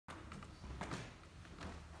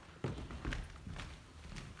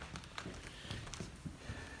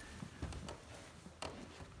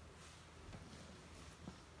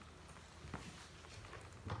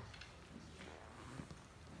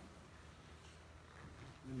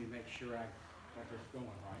Let me make sure I got this going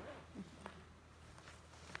right.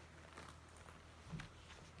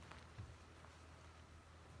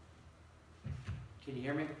 Can you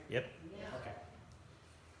hear me? Yep. Yeah. Okay.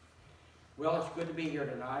 Well, it's good to be here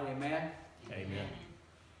tonight. Amen? Amen.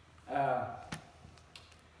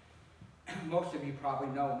 Most of you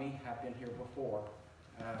probably know me. I've been here before.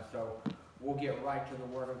 So we'll get right to the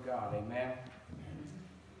Word of God. Amen?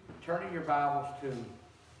 Turn in your Bibles to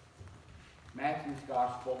Matthew's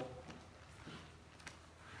Gospel.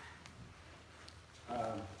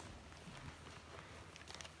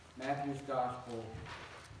 Matthew's Gospel,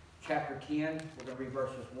 chapter 10. We're going to read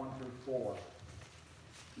verses 1 through 4.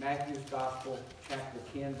 Matthew's Gospel, chapter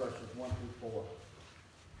 10, verses 1 through 4.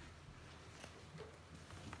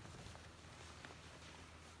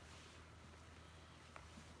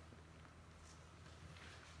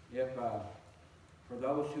 If, for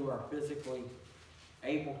those who are physically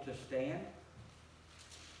able to stand,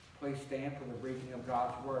 please stand for the reading of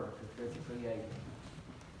God's Word if you're physically able.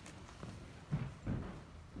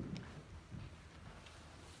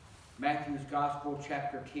 Matthew's Gospel,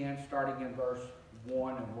 chapter 10, starting in verse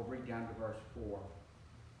 1, and we'll read down to verse 4.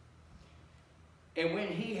 And when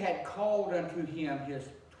he had called unto him his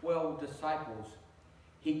 12 disciples,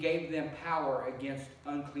 he gave them power against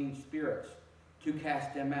unclean spirits to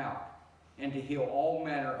cast them out, and to heal all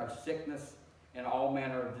manner of sickness and all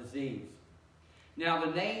manner of disease. Now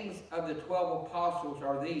the names of the 12 apostles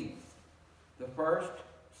are these: the first,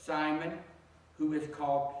 Simon, who is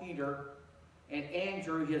called Peter, and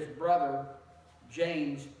Andrew his brother,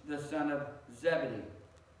 James the son of Zebedee,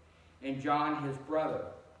 and John his brother.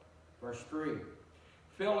 Verse 3.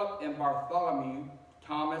 Philip and Bartholomew,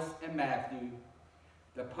 Thomas and Matthew,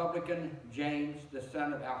 the publican James the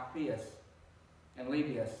son of Alphaeus, and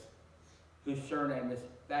Lebbaeus, whose surname is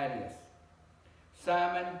Thaddeus,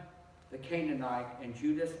 Simon the Canaanite, and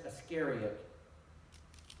Judas Iscariot,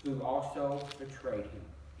 who also betrayed him.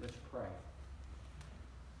 Let's pray.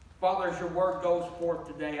 Father, as your word goes forth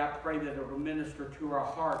today, I pray that it will minister to our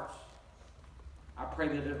hearts. I pray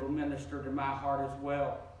that it will minister to my heart as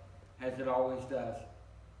well, as it always does.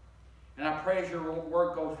 And I pray as your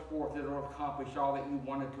word goes forth, that it will accomplish all that you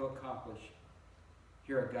wanted to accomplish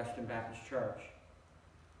here at Augustine Baptist Church.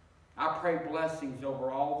 I pray blessings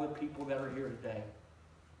over all the people that are here today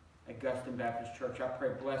at Augustine Baptist Church. I pray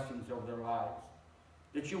blessings over their lives,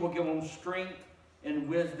 that you will give them strength and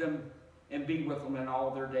wisdom and be with them in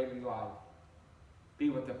all their daily life. Be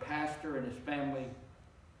with the pastor and his family,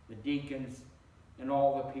 the deacons, and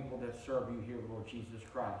all the people that serve you here, Lord Jesus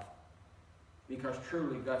Christ. Because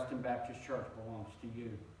truly, Augustine Baptist Church belongs to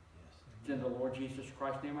you. It's in the Lord Jesus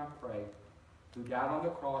Christ's name I pray, who died on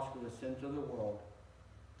the cross for the sins of the world.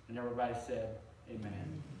 And everybody said,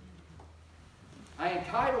 amen. I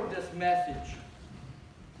entitled this message,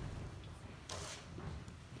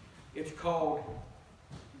 it's called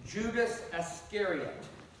Judas Iscariot,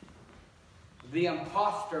 the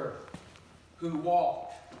impostor who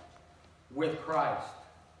walked with Christ.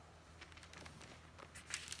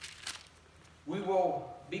 We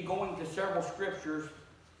will be going to several scriptures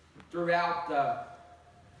throughout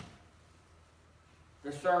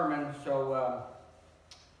the sermon, so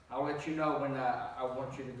I'll let you know when I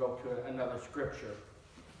want you to go to another scripture.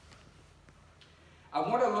 I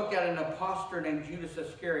want to look at an impostor named Judas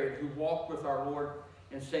Iscariot who walked with our Lord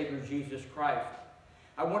and Savior Jesus Christ.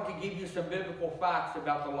 I want to give you some biblical facts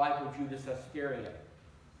about the life of Judas Iscariot.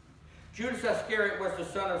 Judas Iscariot was the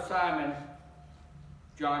son of Simon,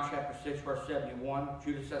 John chapter 6, verse 71.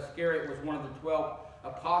 Judas Iscariot was one of the 12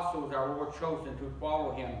 apostles our Lord chosen to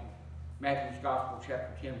follow him, Matthew's Gospel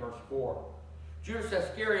chapter 10, verse 4. Judas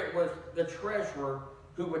Iscariot was the treasurer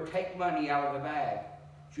who would take money out of the bag.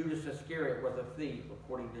 Judas Iscariot was a thief,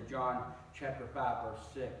 according to John chapter 5, verse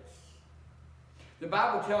 6. The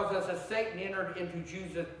Bible tells us that Satan entered into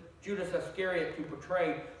Judas Iscariot to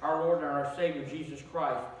betray our Lord and our Savior Jesus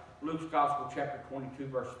Christ. Luke's Gospel chapter 22,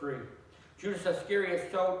 verse 3. Judas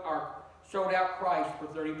Iscariot sold out Christ for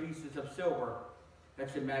 30 pieces of silver.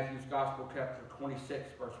 That's in Matthew's Gospel chapter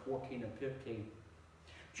 26, verse 14 and 15.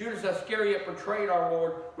 Judas Iscariot betrayed our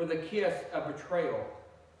Lord with a kiss of betrayal.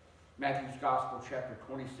 Matthew's Gospel chapter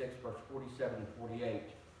 26, verse 47 and 48.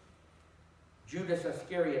 Judas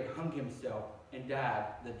Iscariot hung himself and died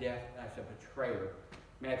the death as a betrayer.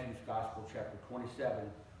 Matthew's Gospel chapter 27,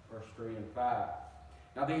 verse 3 and 5.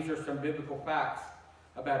 Now these are some biblical facts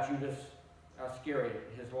about Judas Iscariot,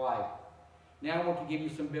 his life. Now I want to give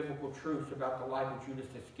you some biblical truths about the life of Judas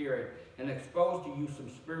Iscariot and expose to you some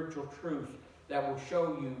spiritual truths that will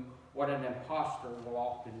show you what an impostor will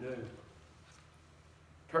often do.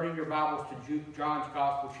 Turning your Bibles to John's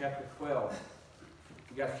Gospel, chapter 12.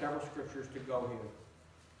 We've got several scriptures to go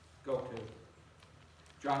to.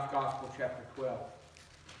 John's Gospel, chapter 12.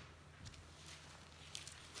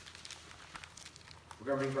 We're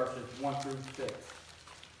going to read verses 1 through 6.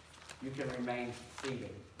 You can remain seated.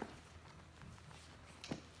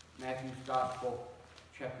 Matthew's Gospel,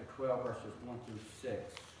 chapter 12, verses 1 through 6.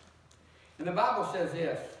 And the Bible says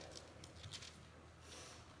this.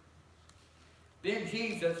 Then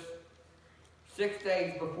Jesus, 6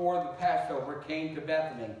 days before the Passover, came to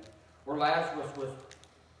Bethany, where Lazarus was,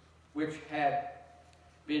 which had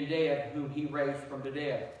been dead, whom he raised from the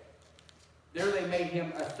dead. There they made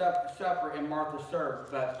him a supper, and Martha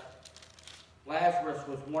served, but Lazarus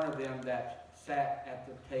was one of them that sat at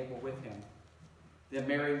the table with him. Then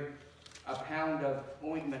Mary, a pound of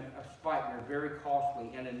ointment of spikenard, very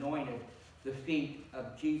costly, and anointed the feet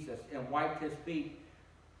of Jesus, and wiped his feet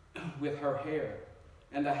with her hair.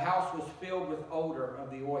 And the house was filled with odor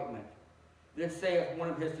of the ointment. Then saith one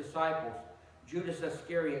of his disciples, Judas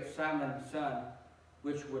Iscariot, Simon's son,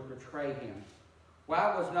 which would betray him,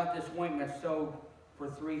 why was not this ointment sold for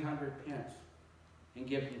 300 pence, and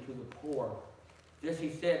given to the poor? This he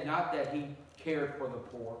said, not that he cared for the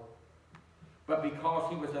poor, but because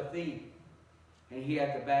he was a thief, and he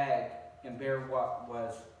had the bag, and bare what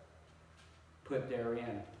was put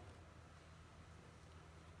therein.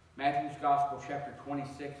 Matthew's Gospel, chapter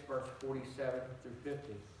 26, verse 47 through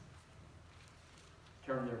 50.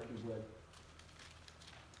 Turn there if you would.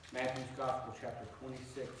 Matthew's Gospel, chapter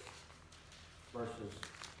 26, verses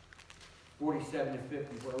 47 to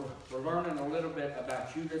 50. We're learning a little bit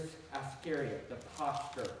about Judas Iscariot, the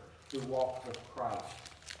impostor who walked with Christ.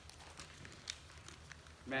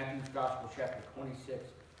 Matthew's Gospel, chapter 26,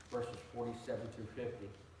 verses 47 through 50.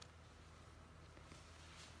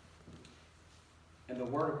 And the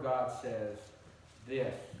Word of God says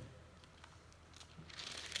this.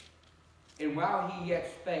 And while he yet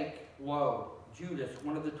spake, lo, Judas,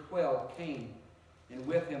 one of the 12, came, and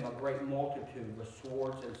with him a great multitude with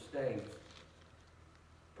swords and staves,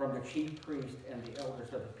 from the chief priest and the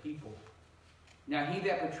elders of the people. Now he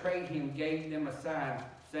that betrayed him gave them a sign,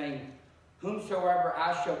 saying, Whomsoever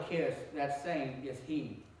I shall kiss, that same is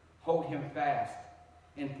he. Hold him fast.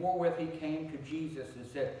 And forthwith he came to Jesus and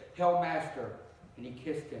said, Hail, Master. And he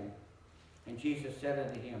kissed him. And Jesus said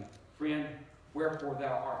unto him, Friend, wherefore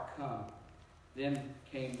thou art come? Then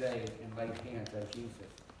came they and laid hands on Jesus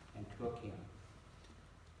and took him.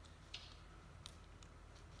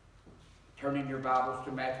 Turning your Bibles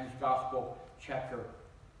to Matthew's Gospel, chapter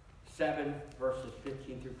 7, verses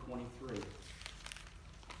 15 through 23.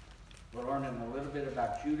 We're learning a little bit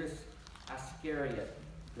about Judas Iscariot,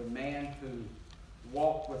 the man who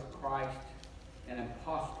walked with Christ, an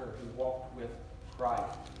impostor who walked with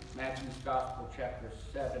Christ. Matthew's Gospel, chapter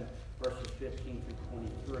 7, verses 15 through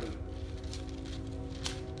 23.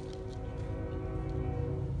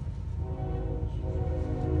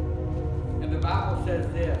 And the Bible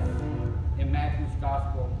says this in Matthew's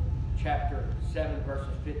Gospel, chapter 7,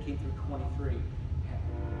 verses 15 through 23,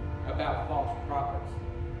 about false prophets.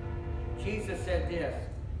 Jesus said this,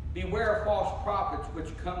 Beware of false prophets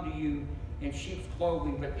which come to you in sheep's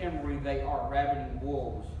clothing, but inwardly they are ravening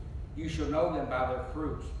wolves. You shall know them by their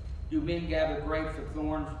fruits. Do men gather grapes of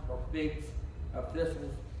thorns or figs of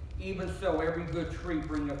thistles? Even so, every good tree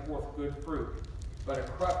bringeth forth good fruit, but a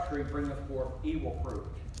corrupt tree bringeth forth evil fruit.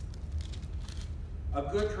 A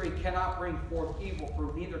good tree cannot bring forth evil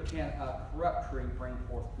fruit, neither can a corrupt tree bring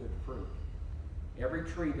forth good fruit. Every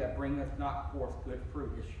tree that bringeth not forth good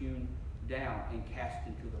fruit is hewn down and cast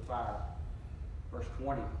into the fire. Verse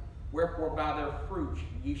 20, Wherefore by their fruits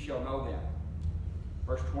ye shall know them.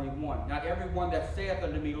 Verse 21, Not every one that saith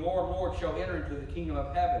unto me, Lord, Lord, shall enter into the kingdom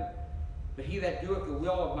of heaven, but he that doeth the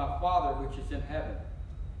will of my Father which is in heaven.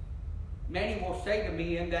 Many will say to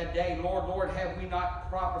me in that day, Lord, Lord, have we not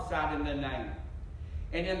prophesied in thy name?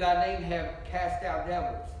 And in thy name have cast out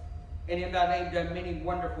devils, and in thy name done many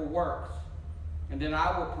wonderful works. And then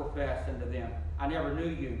I will profess unto them, I never knew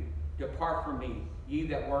you. Depart from me, ye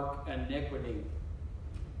that work iniquity.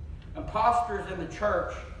 Impostors in the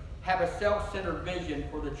church have a self-centered vision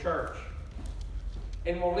for the church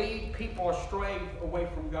and will lead people astray away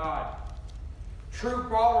from God. True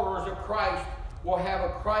followers of Christ will have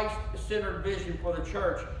a Christ-centered vision for the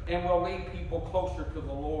church and will lead people closer to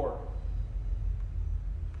the Lord.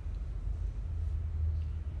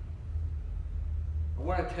 I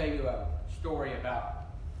want to tell you a story about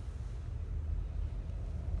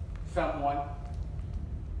someone.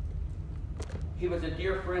 He was a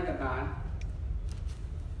dear friend of mine.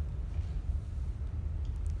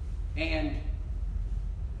 And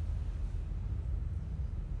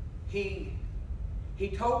he he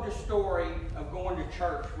told the story of going to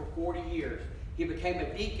church for 40 years. He became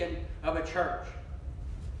a deacon of a church.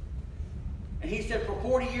 And he said, for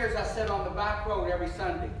 40 years I sat on the back row every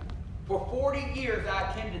Sunday. For 40 years I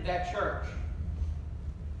attended that church.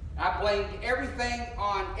 I blamed everything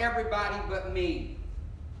on everybody but me.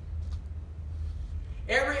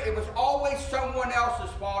 It was always someone else's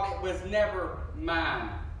fault. It was never mine.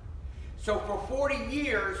 So for 40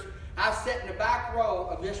 years, I sat in the back row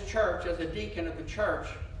of this church as a deacon of the church.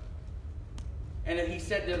 And he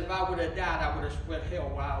said that if I would have died, I would have split hell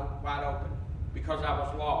wide open because I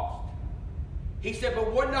was lost. He said,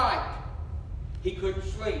 but one night, he couldn't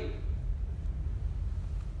sleep.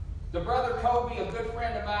 The brother told me, a good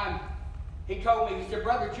friend of mine, he told me, he said,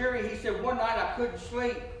 Brother Jerry, he said, one night I couldn't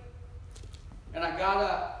sleep. And I got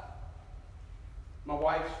up. My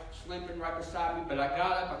wife's sleeping right beside me, but I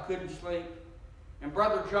got up, I couldn't sleep. And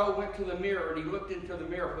Brother Joe went to the mirror, and he looked into the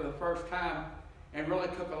mirror for the first time and really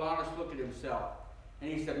took an honest look at himself.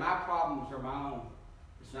 And he said, my problems are my own.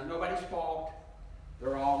 It's not nobody's fault.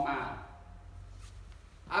 They're all mine.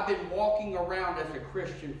 I've been walking around as a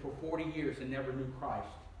Christian for 40 years and never knew Christ.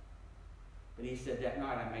 But he said, that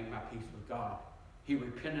night I made my peace with God. He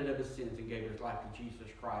repented of his sins and gave his life to Jesus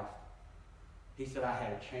Christ. He said, I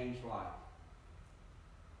had a changed life.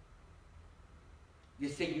 You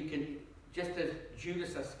see, you can, just as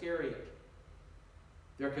Judas Iscariot,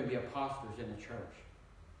 there can be imposters in the church.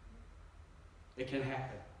 It can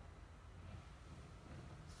happen.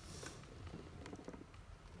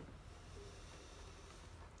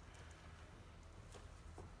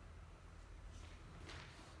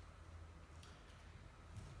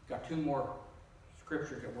 Got two more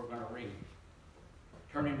scriptures that we're going to read.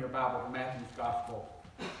 Turn in your Bible to Matthew's Gospel,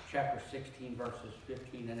 chapter 16, verses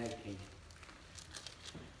 15 and 18.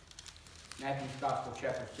 Matthew's Gospel,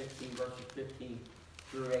 chapter 16, verses 15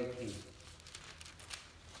 through 18.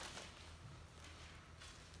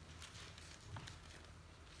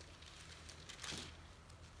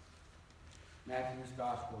 Matthew's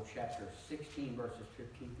Gospel, chapter 16, verses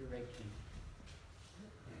 15 through 18.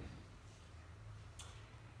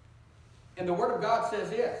 And the Word of God says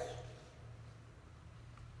this.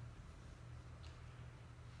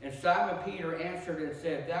 And Simon Peter answered and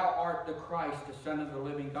said, Thou art the Christ, the Son of the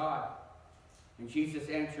living God. And Jesus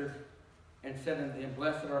answered and said unto him,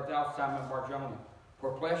 Blessed art thou, Simon Bar-Jonah,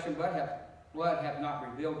 for flesh and blood hath not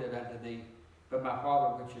revealed it unto thee, but my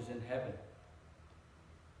Father which is in heaven.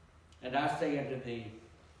 And I say unto thee,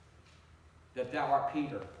 that thou art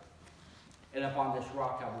Peter, and upon this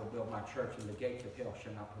rock I will build my church, and the gates of hell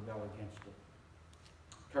shall not prevail against it.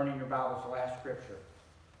 Turn in your Bibles to the last scripture.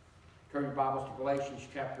 Turn your Bibles to Galatians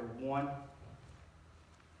chapter 1.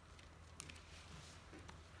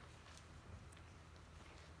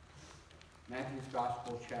 Matthew's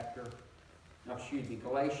Gospel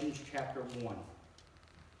Galatians chapter 1.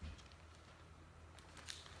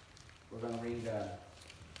 We're going to read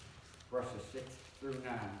verses 6 through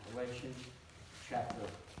 9. Galatians chapter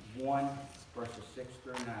 1, verses 6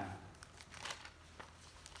 through 9.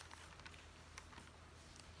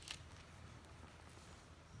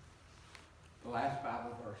 The last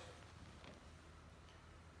Bible verse.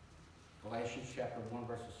 Galatians chapter 1,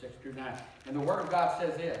 verses 6 through 9. And the Word of God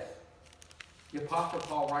says this. The Apostle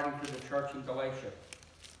Paul writing to the church in Galatia.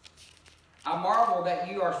 I marvel that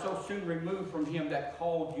you are so soon removed from him that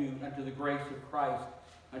called you unto the grace of Christ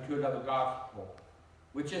unto another gospel,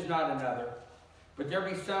 which is not another. But there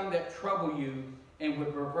be some that trouble you and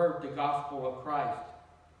would pervert the gospel of Christ.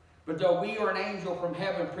 But though we or an angel from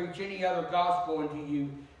heaven preach any other gospel unto you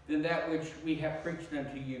than that which we have preached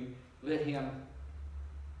unto you, let him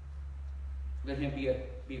be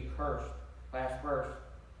accursed. Last verse.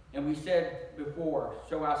 And we said before,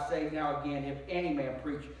 so I say now again, if any man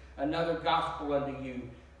preach another gospel unto you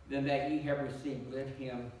than that ye have received, let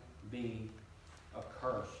him be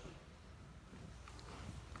accursed.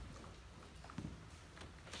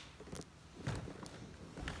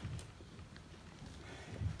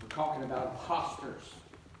 We're talking about imposters.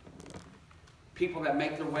 People that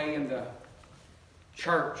make their way in the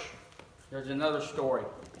church. There's another story.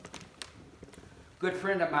 Good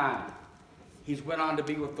friend of mine. He's went on to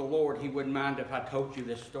be with the Lord. He wouldn't mind if I told you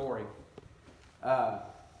this story. Because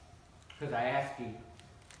I asked him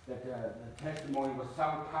that the testimony was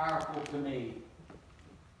so powerful to me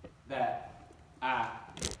that I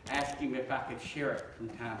asked him if I could share it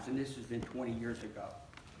sometimes. And this has been 20 years ago.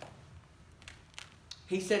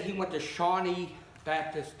 He said he went to Shawnee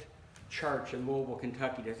Baptist Church in Louisville,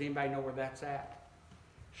 Kentucky. Does anybody know where that's at?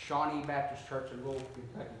 Shawnee Baptist Church in Louisville,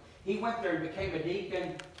 Kentucky. He went there and became a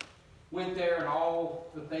deacon. Went there and all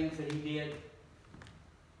the things that he did.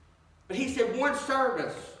 But he said one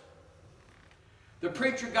service, the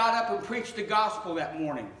preacher got up and preached the gospel that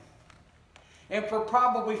morning. And for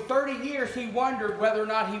probably 30 years, he wondered whether or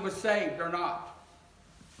not he was saved or not.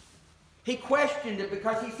 He questioned it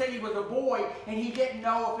because he said he was a boy and he didn't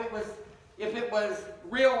know if it was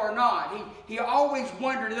real or not. He always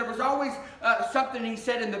wondered. There was always something he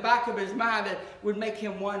said in the back of his mind that would make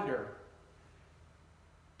him wonder.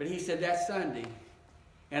 But he said that Sunday,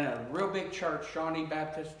 in a real big church, Shawnee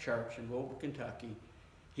Baptist Church in Louisville, Kentucky,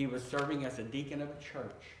 he was serving as a deacon of a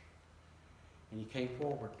church. And he came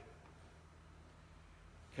forward.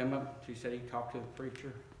 Came up, he said he talked to the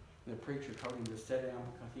preacher. And the preacher told him to sit down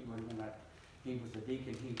because he was a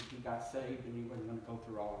deacon. He got saved and he wasn't going to go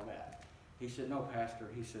through all of that. He said, no, Pastor.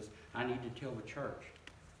 He says, I need to tell the church.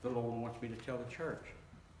 The Lord wants me to tell the church.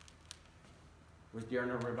 It was during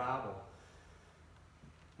a revival.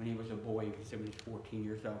 When he was a boy, he said when he was 14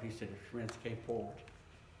 years old, he said his friends came forward.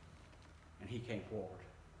 And he came forward.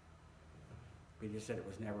 But he just said it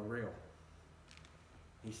was never real.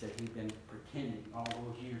 He said he'd been pretending all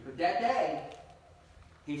those years. But that day,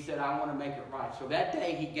 he said, I want to make it right. So that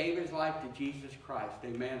day, he gave his life to Jesus Christ.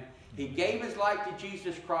 Amen. He gave his life to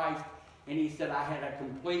Jesus Christ, and he said, I had a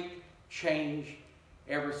complete change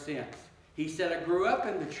ever since. He said, I grew up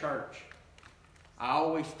in the church. I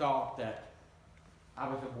always thought that I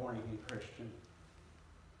was a born-again Christian.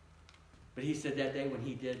 But he said that day when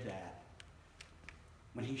he did that,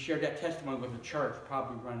 when he shared that testimony with the church,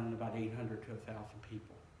 probably running about 800 to 1,000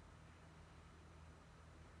 people.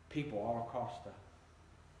 People all across the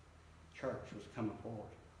church was coming forward.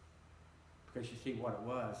 Because you see what it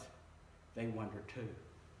was, they wondered too.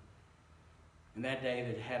 And that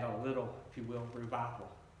day they had a little, if you will, revival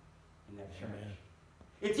in that church. Amen.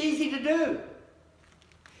 It's easy to do.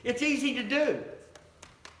 It's easy to do.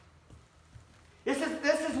 This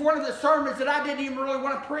is one of the sermons that I didn't even really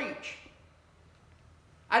want to preach.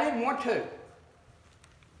 I didn't want to.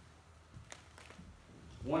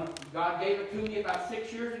 God gave it to me about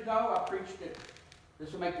 6 years ago. I preached it.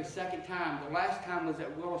 This will make the second time. The last time was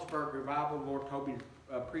at Willisburg Revival. The Lord told me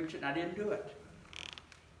to preach it, and I didn't do it.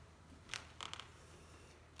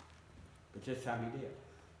 But this time He did.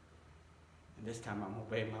 And this time I'm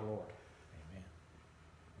obeying my Lord. Amen.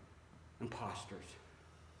 Imposters.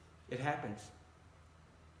 It happens.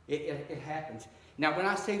 It happens. Now, when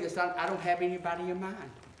I say this, I don't have anybody in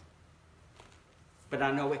mind. But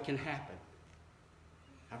I know it can happen.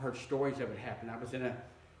 I've heard stories of it happen. I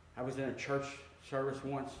was in a church service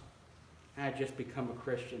once, and I had just become a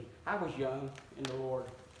Christian. I was young in the Lord.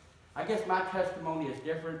 I guess my testimony is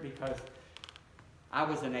different because I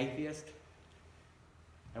was an atheist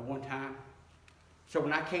at one time. So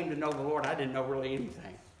when I came to know the Lord, I didn't know really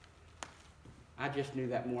anything. I just knew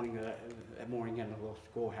that morning in the little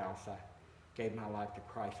schoolhouse, I gave my life to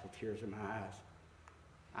Christ with tears in my eyes.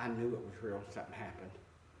 I knew it was real. Something happened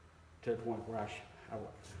to the point where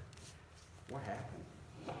what happened?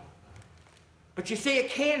 But you see, it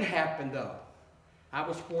can happen, though. I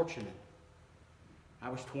was fortunate. I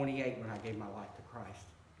was 28 when I gave my life to Christ.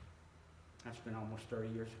 That's been almost 30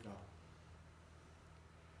 years ago.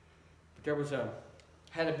 But there was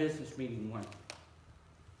had a business meeting one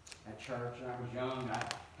at church, and I was young.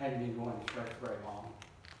 I hadn't been going to church very long.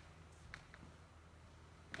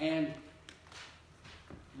 And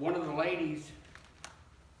one of the ladies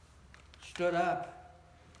stood up.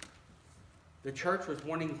 The church was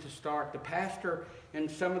wanting to start. The pastor and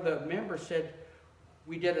some of the members said,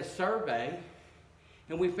 we did a survey,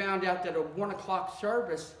 and we found out that a 1 o'clock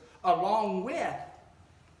service, along with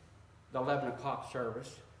the 11 o'clock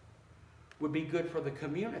service, would be good for the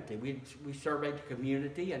community. We surveyed the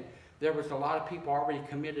community, and there was a lot of people already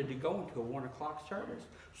committed to going to a 1 o'clock service.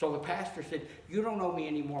 So the pastor said, you don't owe me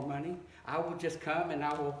any more money. I will just come and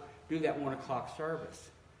I will do that 1 o'clock service.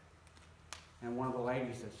 And one of the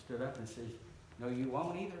ladies that stood up and said, no, you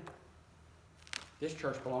won't either. This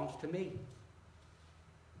church belongs to me.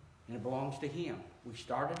 And it belongs to Him. We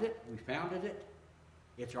started it. We founded it.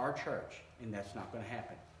 It's our church. And that's not going to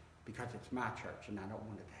happen because it's my church and I don't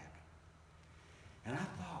want it to happen. And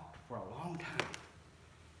I thought for a long time,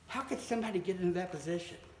 how could somebody get into that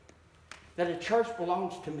position? That a church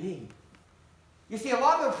belongs to me. You see, a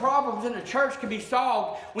lot of the problems in the church can be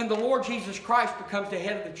solved when the Lord Jesus Christ becomes the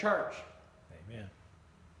head of the church. Amen.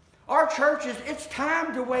 Our churches, it's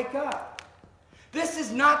time to wake up. This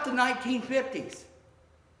is not the 1950s.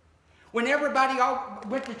 When everybody all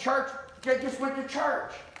went to church, they just went to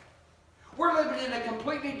church. We're living in a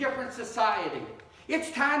completely different society.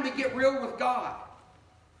 It's time to get real with God.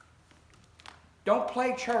 Don't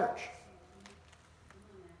play church.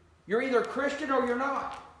 You're either a Christian or you're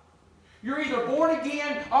not. You're either born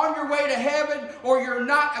again, on your way to heaven, or you're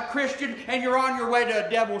not a Christian and you're on your way to a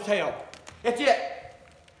devil's hell. That's it.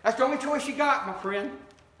 That's the only choice you got, my friend.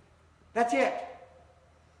 That's it.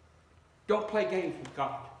 Don't play games with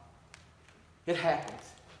God. It happens.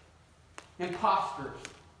 Imposters.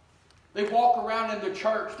 They walk around in the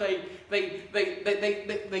church. They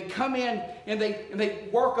come in and they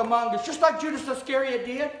work among us, just like Judas Iscariot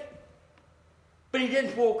did. But he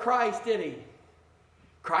didn't fool Christ, did he?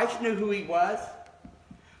 Christ knew who he was.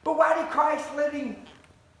 But why did Christ let him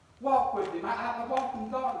walk with him? I've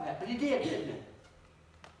often thought of that, but he did, didn't he?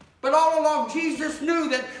 But all along, Jesus knew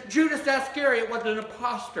that Judas Iscariot was an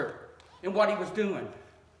imposter in what he was doing.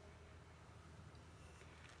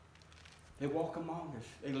 They walk among us.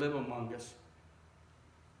 They live among us.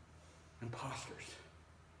 Imposters.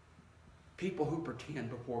 People who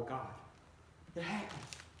pretend before God. It happens.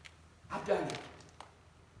 I've done it.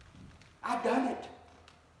 I've done it.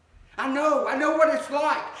 I know what it's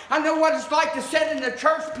like. I know what it's like to sit in the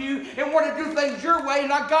church pew and want to do things your way,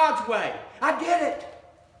 not God's way. I did it.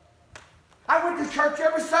 I went to church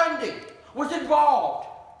every Sunday, was involved.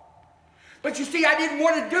 But you see, I didn't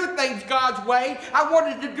want to do things God's way. I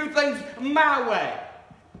wanted to do things my way.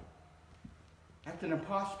 That's an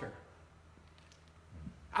imposter.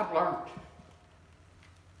 I've learned.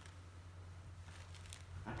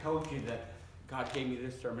 I told you that God gave me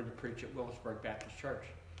this sermon to preach at Willisburg Baptist Church.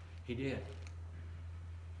 He did.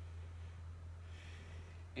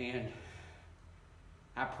 And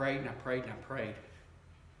I prayed and I prayed and I prayed.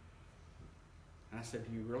 And I said,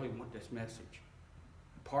 do you really want this message?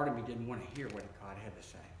 Part of me didn't want to hear what God had to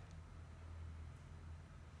say.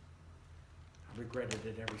 I regretted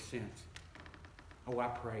it ever since. Oh, I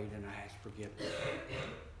prayed and I asked forgiveness.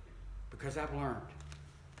 Because I've learned.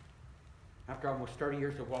 After almost 30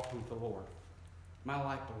 years of walking with the Lord, my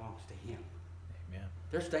life belongs to Him. Amen.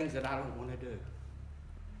 There's things that I don't want to do.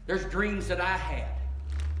 There's dreams that I had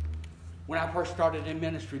when I first started in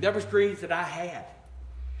ministry. There was dreams that I had.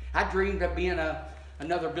 I dreamed of being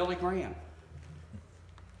another Billy Graham.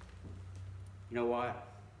 You know what?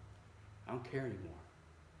 I don't care anymore.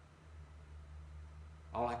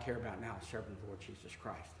 All I care about now is serving the Lord Jesus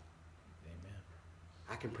Christ. Amen.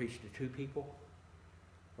 I can preach to 2 people,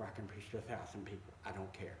 or I can preach to 1,000 people. I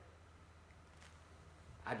don't care.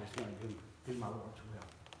 I just want to do my Lord's will.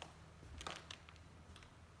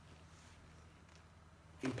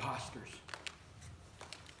 Imposters.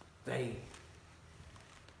 They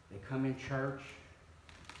come in church.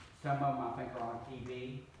 Some of them I think are on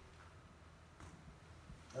TV.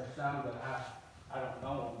 There's some that I don't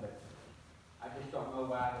know them, but I just don't know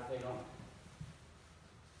why if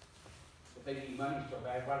they need money so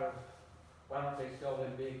bad, why don't they sell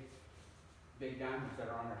them big diamonds that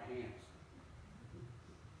are on their hands?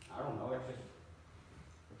 I don't know.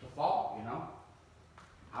 It's a thought, you know.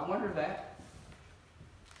 I wonder that.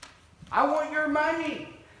 I want your money.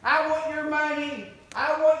 I want your money.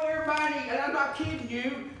 I want your money. And I'm not kidding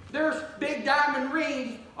you. There's big diamond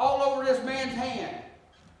rings all over this man's hand.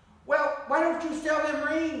 Well, why don't you sell them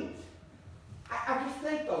rings? I just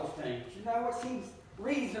think those things. You know, it seems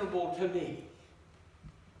reasonable to me.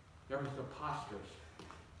 There was imposters.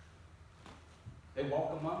 They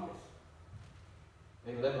walk among us.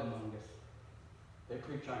 They live among us. They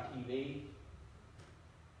preach on TV.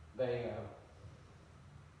 They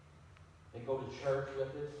go to church with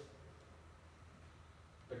us.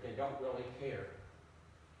 But they don't really care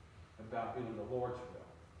about doing the Lord's will.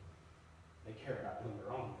 They care about doing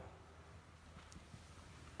their own will.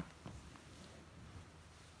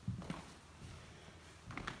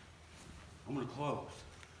 I'm going to close.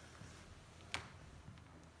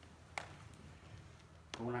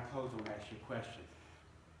 But when I close, I'm going to ask you a question.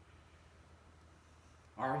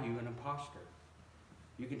 Are you an imposter?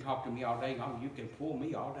 You can talk to me all day long. You can fool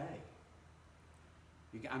me all day.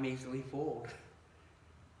 I'm easily fooled.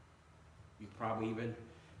 You probably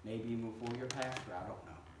maybe even fool your pastor. I don't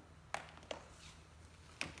know.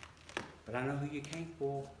 But I know who you can't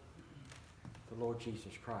fool. The Lord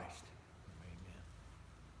Jesus Christ. Amen.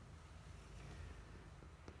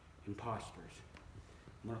 Imposters.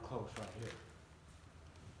 I'm going to close right here.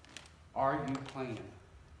 Are you playing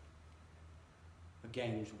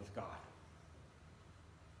games with God?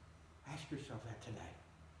 Ask yourself that today.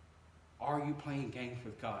 Are you playing games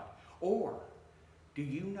with God? Or do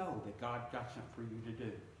you know that God got something for you to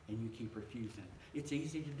do and you keep refusing? It's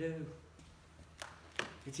easy to do.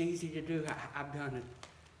 It's easy to do. I've done it.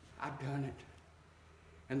 I've done it.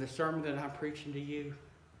 And the sermon that I'm preaching to you,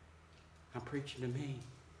 I'm preaching to me.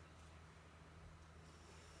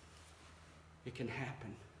 It can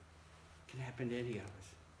happen. It can happen to any of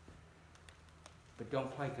us. But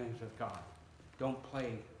don't play games with God. Don't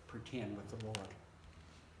play pretend with the Lord.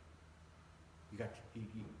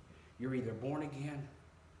 You're either born again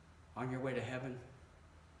on your way to heaven,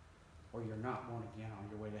 or you're not born again on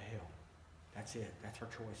your way to hell. That's it. That's our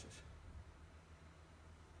choices.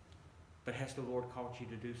 But has the Lord called you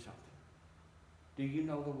to do something? Do you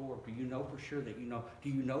know the Lord? Do you know for sure that you know? Do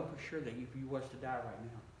you know for sure that if you was to die right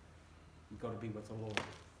now, you go to be with the Lord?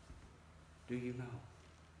 Do you know?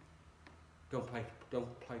 Don't play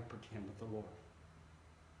pretend with the Lord.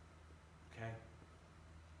 Okay?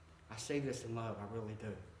 I say this in love, I really do.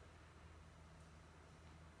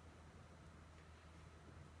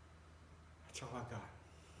 That's all I got.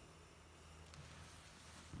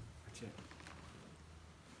 That's it.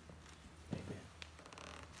 Amen.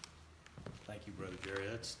 Thank you, Brother Jerry.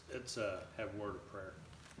 Let's have a word of prayer.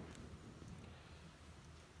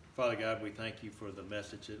 Father God, we thank you for the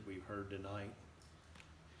message that we've heard tonight.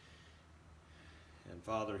 And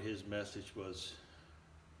Father, his message was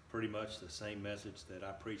pretty much the same message that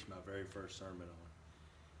I preached my very first sermon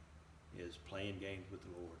on, is playing games with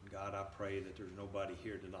the Lord. God, I pray that there's nobody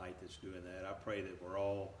here tonight that's doing that. I pray that we're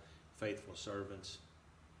all faithful servants.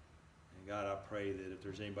 And God, I pray that if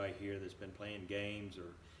there's anybody here that's been playing games,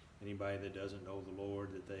 or anybody that doesn't know the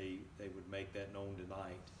Lord, that they would make that known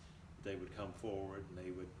tonight. That they would come forward and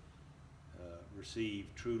they would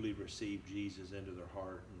truly receive Jesus into their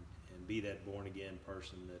heart, and be that born again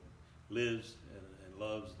person that lives and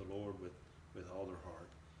loves the Lord with all their heart.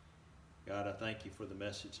 God, I thank you for the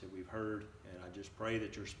message that we've heard, and I just pray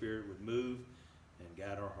that your Spirit would move and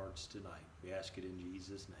guide our hearts tonight. We ask it in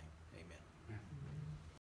Jesus' name.